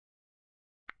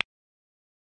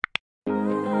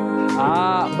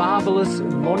Marvellous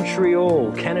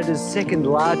Montreal, Canada's second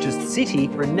largest city,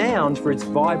 renowned for its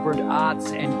vibrant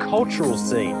arts and cultural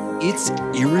scene. It's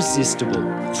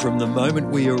irresistible. From the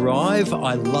moment we arrive,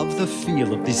 I love the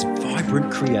feel of this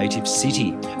vibrant creative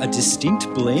city, a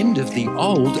distinct blend of the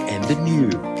old and the new.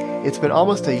 It's been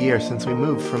almost a year since we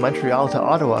moved from Montreal to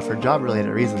Ottawa for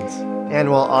job-related reasons. And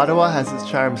while Ottawa has its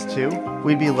charms too,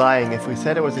 we'd be lying if we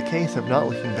said it was a case of not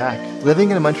looking back.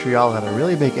 Living in Montreal had a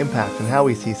really big impact on how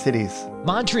we see cities.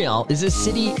 Montreal is a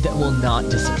city that will not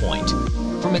disappoint.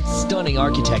 From its stunning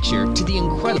architecture to the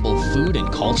incredible food and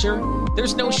culture,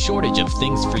 there's no shortage of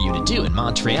things for you to do in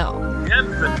Montreal.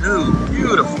 Bienvenue,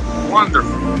 beautiful,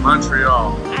 wonderful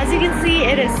Montreal. As you can see,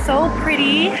 it is so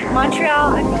pretty.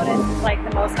 Montreal, I've noticed, is like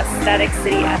the most aesthetic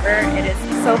city ever. It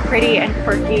is so pretty and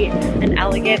quirky and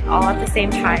elegant all at the same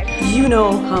time. You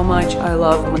know how much I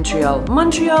love Montreal.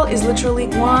 Montreal is literally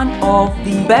one of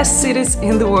the best cities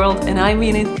in the world, and I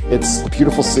mean it. It's a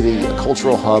beautiful city, a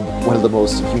cultural hub, one of the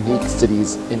most unique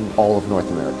cities in all of North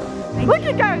America. Look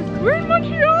you guys, we're in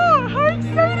Montreal! How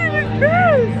exciting is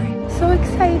this? So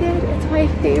excited. It's my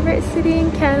favorite city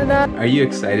in Canada. Are you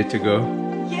excited to go?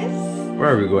 Yes.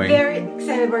 Where are we going? Very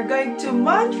excited. We're going to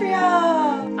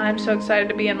Montreal. I'm so excited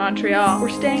to be in Montreal. We're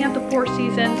staying at the Four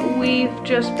Seasons. We've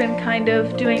just been kind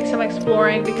of doing some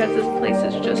exploring because this place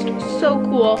is just so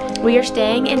cool. We are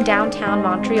staying in downtown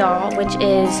Montreal, which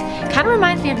is kind of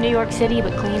reminds me of New York City,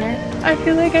 but cleaner. I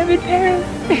feel like I'm in Paris.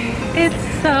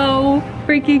 It's so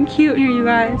freaking cute here, you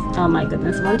guys. Oh my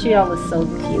goodness, Montreal is so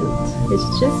cute.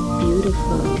 It's just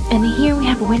beautiful. And here we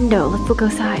have a window. Let's look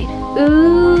outside.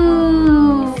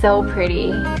 Ooh, so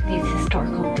pretty. These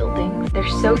historical buildings, they're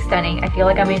so stunning. I feel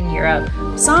like I'm in Europe.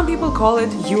 Some people call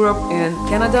it Europe in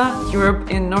Canada, Europe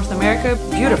in North America.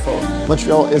 Beautiful.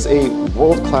 Montreal is a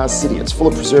world-class city. It's full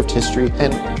of preserved history,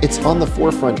 and it's on the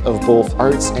forefront of both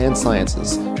arts and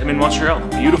sciences. I'm in Montreal,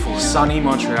 beautiful, sunny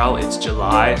Montreal. It's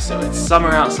July, so it's summer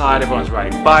outside. Everyone's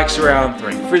riding bikes around,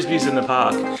 throwing frisbees in the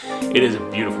park. It is a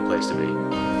beautiful place to be.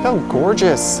 How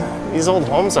gorgeous these old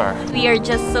homes are. We are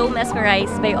just so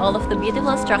mesmerized by all of the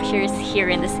beautiful structures here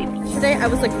in the city. Today I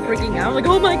was like freaking out, like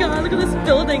oh my god, look at these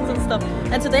buildings and stuff.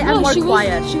 And today I'm more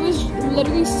quiet. She was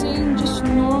literally seeing just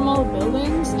normal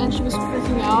buildings and she was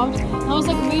freaking out. And I was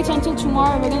like, wait until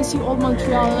tomorrow we're gonna see old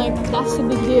Montreal, and like that's a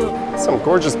big deal. Some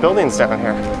gorgeous buildings down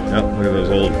here. Yep, look at those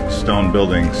old stone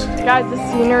buildings. Guys, the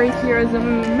scenery here is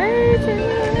amazing.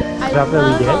 I love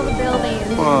all the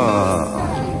buildings. Whoa.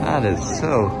 That is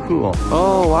so cool.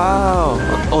 Oh, wow.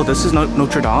 Oh, this is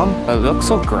Notre Dame? It looks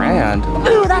so grand.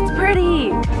 Ooh, that's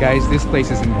pretty. Guys, this place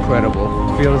is incredible.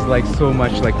 It feels like so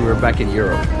much like we were back in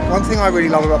Europe. One thing I really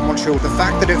love about Montreal, the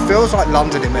fact that it feels like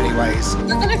London in many ways.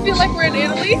 Doesn't it feel like we're in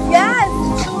Italy? Yes,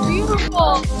 it's so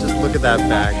beautiful. Just look at that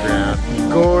background.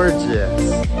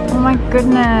 Gorgeous. Oh my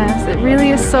goodness, it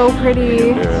really is so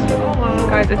pretty.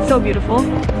 Guys, it's so beautiful.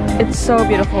 It's so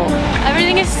beautiful.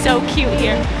 Everything is so cute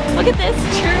here. Look at this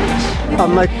church.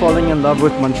 I'm like falling in love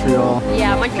with Montreal.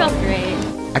 Yeah, Montreal's great.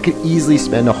 I could easily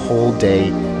spend a whole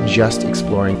day just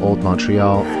exploring old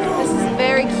Montreal. This is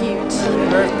very cute. Happy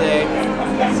birthday.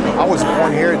 I was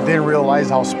born here, didn't realize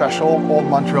how special old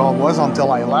Montreal was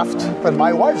until I left. But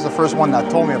my wife's the first one that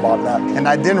told me about that. And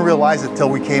I didn't realize it till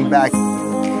we came back.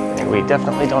 We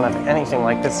definitely don't have anything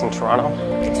like this in Toronto.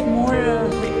 It's more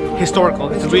historical.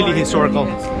 It's really historical.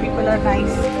 People are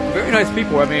nice. Very nice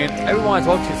people. I mean, everyone I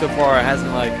talked to so far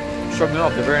hasn't like shrugged it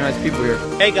off. They're very nice people here.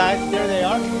 Hey guys, there they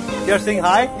are. They're saying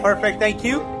hi. Perfect, thank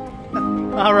you.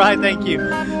 All right, thank you.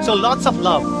 So lots of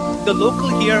love. The local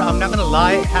here, I'm not gonna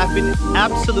lie, have been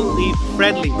absolutely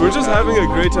friendly. We're just having a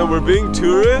great time. We're being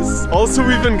tourists. Also,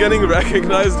 we've been getting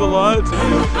recognized a lot.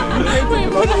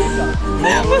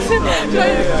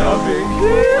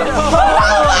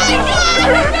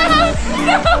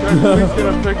 Let's get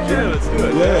a picture. Let's do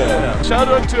it. Yeah. Shout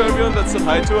out to everyone that said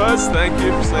hi to us. Thank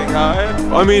you for saying hi.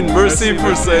 I mean, mercy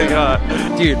for saying hi.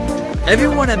 Dude,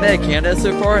 everyone I met in Canada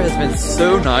so far has been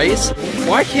so nice.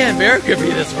 Why can't America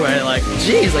be this way? Like,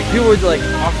 geez, like people would like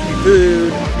offer me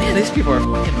food. Man, these people are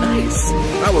fucking nice.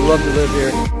 I would love to live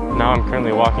here. Now I'm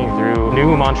currently walking through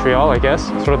New Montreal, I guess.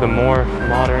 Sort of the more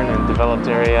modern and developed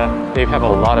area. They have a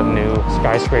lot of new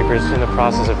skyscrapers in the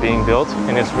process of being built,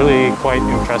 and it's really quite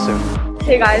impressive.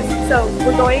 Hey guys, so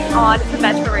we're going on to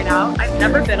Metro right now. I've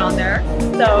never been on there,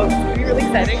 so it's gonna be really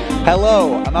exciting.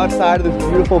 Hello, I'm outside of this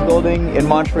beautiful building in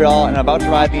Montreal and I'm about to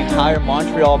ride the entire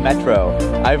Montreal Metro.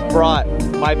 I've brought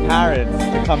my parents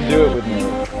to come do it with me.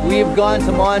 We've gone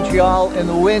to Montreal in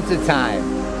the winter time.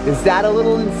 Is that a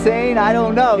little insane? I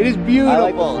don't know. It is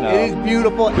beautiful. It is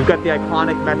beautiful. We've got the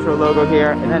iconic Metro logo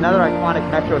here, and another iconic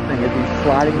Metro thing is these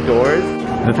sliding doors.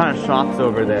 There's a ton of shops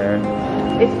over there.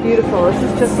 It's beautiful. This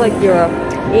is just like Europe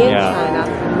and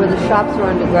China, where the shops are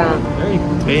underground. Very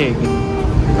big.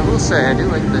 I will say, I do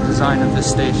like the design of this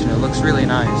station. It looks really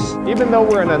nice. Even though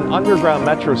we're in an underground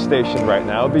metro station right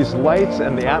now, these lights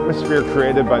and the atmosphere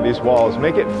created by these walls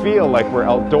make it feel like we're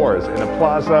outdoors in a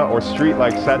plaza or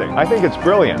street-like setting. I think it's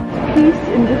brilliant. Peace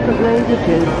in different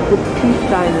languages with peace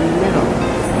sign in the middle.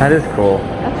 That is cool.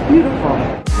 That's beautiful.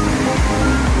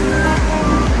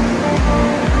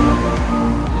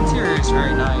 The interior is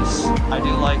very nice. I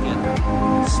do like it.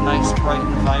 It's nice, bright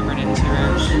and vibrant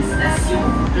interior.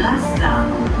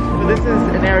 This is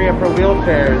an area for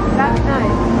wheelchairs. That's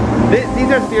nice.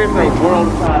 These are seriously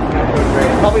world-class metro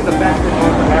trains. Probably the best in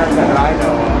North America that I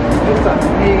know of. It's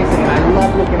amazing. I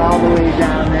love looking all the way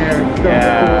down there. It's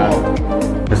so cool.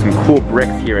 There's some cool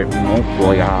bricks here at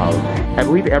Montréal. I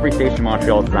believe every station in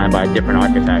Montreal is designed by a different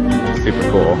architect, which is super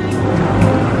cool.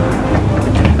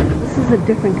 This is a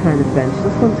different kind of bench.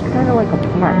 This one's kind of like a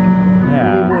park.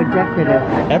 Yeah. More decorative.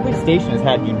 Every station has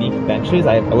had unique benches.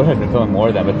 I wish I'd been filming more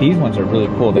of them, but these ones are really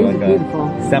cool. They're like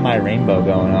a semi-rainbow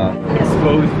going on.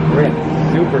 Exposed bricks.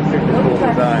 Super, super cool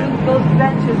design. Those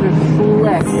benches are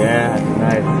slick. Yeah, it's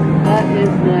nice. That is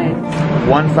nice.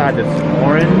 One side that's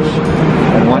orange,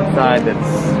 and one side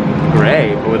that's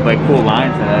gray, but with like cool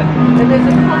lines in it. And there's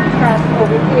a contrast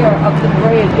over here of the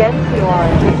gray against the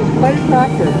orange, which is quite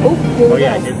attractive. Oh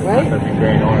yeah, I did right? Something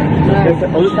gray and orange. Right.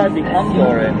 This side becomes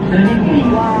orange.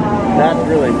 Wow. That's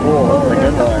really cool. Oh,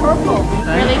 there's a purple.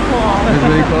 Really cool. That's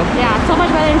really cool? Yeah, so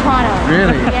much better than Toronto.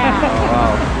 Really? Yeah. Oh,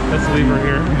 wow. Let's leave her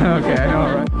here. Okay,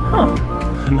 alright. Huh.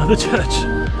 Another church.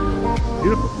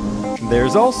 Beautiful.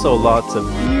 There's also lots of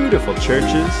beautiful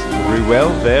churches,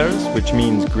 ruelles vertes, which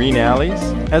means green alleys,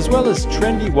 as well as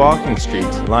trendy walking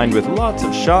streets lined with lots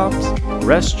of shops,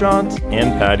 restaurants,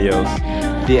 and patios.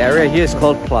 The area here is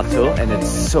called Plateau, and it's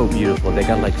so beautiful. They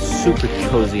got like super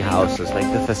cozy houses. Like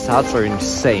the facades are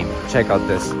insane. Check out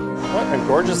this. What a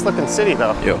gorgeous looking city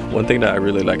though. Yo, one thing that I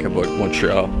really like about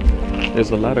Montreal,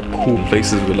 there's a lot of cool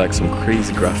places with like some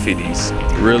crazy graffitis.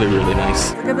 Really, really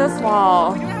nice. Look at this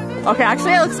wall. Okay,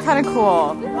 actually it looks kind of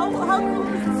cool. How cool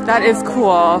is this? That is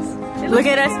cool. Look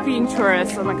at us being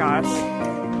tourists, oh my gosh.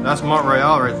 That's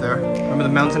Montreal right there. Remember the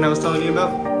mountain I was telling you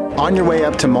about? On your way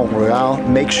up to Montreal,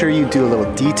 make sure you do a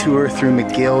little detour through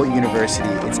McGill University.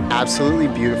 It's absolutely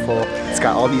beautiful. It's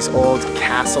got all these old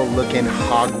castle-looking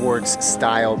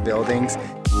Hogwarts-style buildings.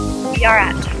 We are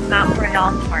at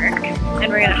Montreal Park,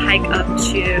 and we're gonna hike up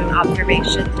to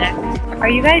observation deck. Are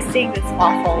you guys seeing this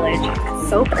fall foliage? It's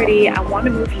so pretty. I want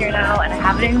to move here now, and I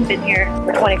haven't even been here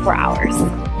for 24 hours.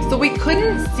 So we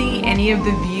couldn't see any of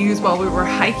the views while we were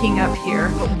hiking up here,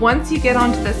 but once you get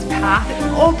onto this path, it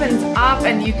opens up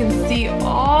and you can see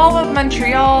all of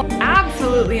Montreal.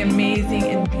 Absolutely amazing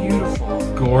and beautiful.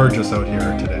 Gorgeous out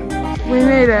here today. We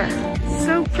made it.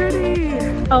 So pretty.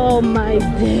 Oh my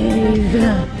days.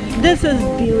 This is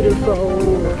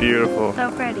beautiful. Beautiful.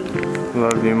 So pretty.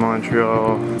 Love you,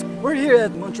 Montreal. We're here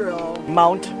at Montreal.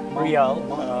 Montreal.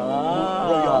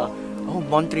 Oh,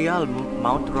 Montreal.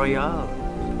 Mount Royal.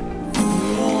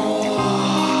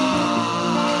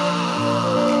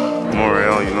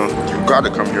 Montreal, you know, you gotta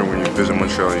come here when you visit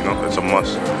Montreal, you know, it's a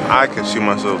must. I can see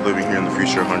myself living here in the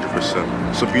future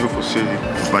 100%. It's a beautiful city.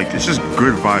 Like, it's just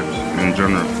good vibes in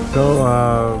general. So,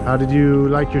 how did you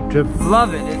like your trip?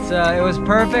 Love it. It was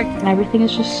perfect. And everything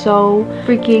is just so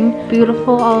freaking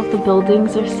beautiful. All of the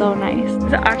buildings are so nice.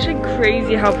 It's actually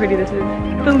crazy how pretty this is.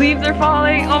 The leaves are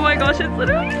falling. Oh my gosh, it's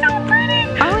literally so pretty.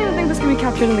 I don't even think this can be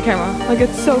captured in the camera. Like,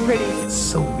 it's so pretty. It's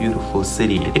so beautiful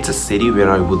city. It's a city where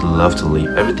I would love to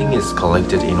live. Everything is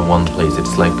collected in one place.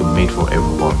 It's like made for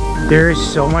everyone. There is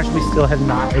so much we still have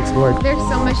not explored. There's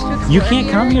so much to explore. You can't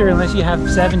come here unless you have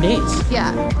 7 days.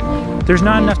 Yeah. There's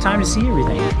not enough time to see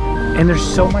everything. And there's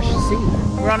so much to see.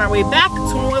 We're on our way back to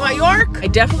Montreal, York. I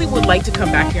definitely would like to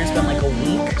come back here and spend like a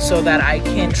week so that I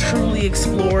can truly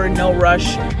explore, no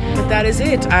rush. But that is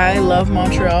it. I love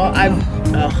Montreal.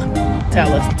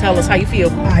 Tell us how you feel.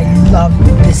 I love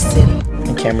this city.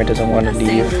 The camera doesn't want to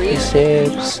leave. He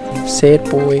said, say it,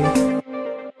 boy.